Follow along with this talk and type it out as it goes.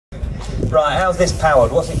Right, how's this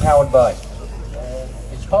powered? What's it powered by?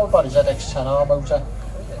 It's powered by the ZX 10R motor.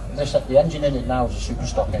 The engine in it now is a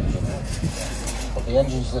superstock engine. But the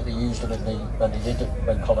engines that they used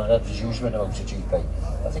when Colin Edwards used them in Moto GP,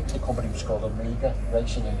 I think the company was called Omega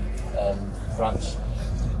Racing in France.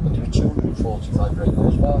 But they were 245 brake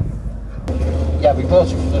horsepower. Yeah, we bought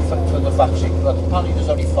it from the factory, but apparently there's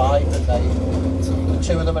only 5 that they,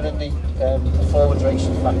 2 of them are in the forward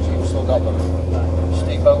racing factory. We've still got them.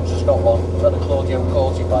 Steve Bones has got one, got a Claudio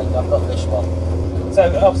Corti bike, I've got this one. So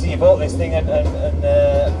obviously you bought this thing and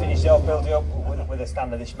finished it off, built it up with a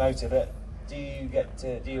standardish motor, but do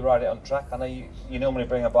you ride it on track? I know you normally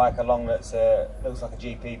bring a bike along that's looks like a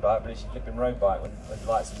GP bike, but it's a flipping road bike with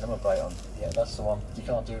lights and number plate on. Yeah, that's the one. You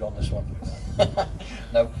can't do it on this one.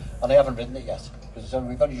 No, and I haven't ridden it yet because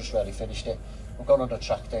we've only just really finished it. We're going on a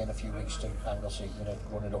track day in a few weeks to Anglesey,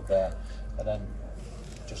 run it up there, and then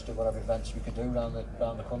just do whatever events we can do around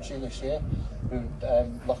the country this year.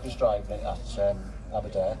 Locker's driving it at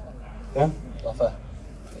Aberdare. Yeah.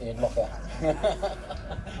 Ian Locker.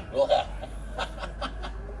 Locker.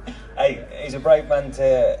 Hey, he's a brave man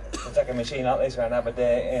to take a machine like this around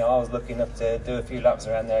Aberdare. I was lucky enough to do a few laps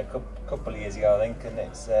around there a couple of years ago, I think, and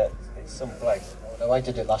it's some place. No, I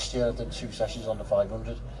did it last year. I did 2 sessions on the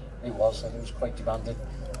 500. It was quite demanding.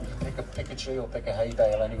 You could pick a tree or pick a hay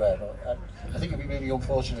bale anywhere, but I think it'd be really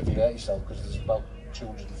unfortunate if you hurt yourself because there's about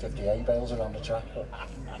 250 hay bales around the track. But,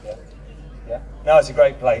 yeah. Yeah. No, it's a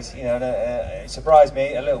great place, and it surprised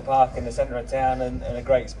me, a little park in the centre of town and a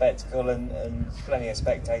great spectacle and plenty of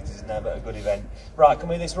spectators in there, but a good event. Right, come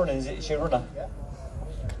with this running, is it your runner? Yeah.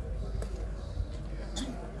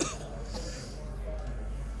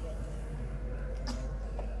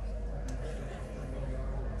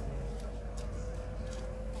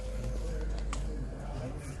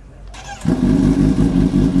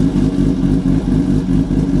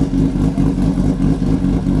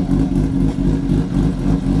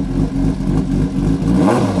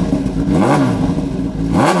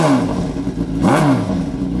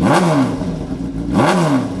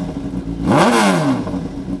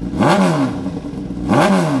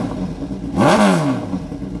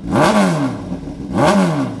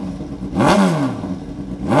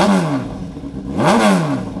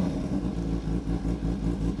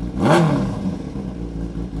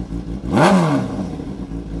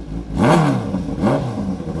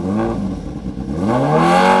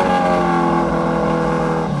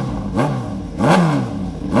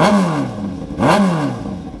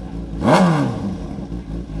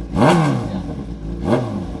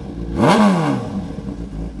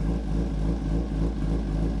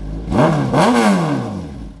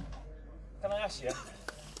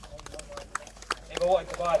 If I wanted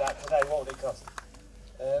to buy that today, what would it cost?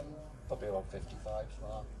 Probably around 55,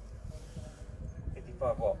 smart.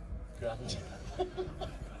 55 what? Grand.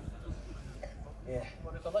 Yeah.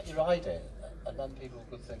 But if I let you ride it, and then people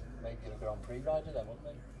could think maybe you're a Grand Prix rider then, wouldn't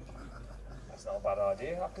they? That's not a bad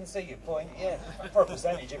idea. I can see your point, yeah. For a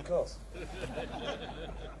percentage, of course.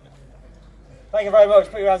 Thank you very much.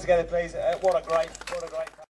 Put your hands together, please. What a great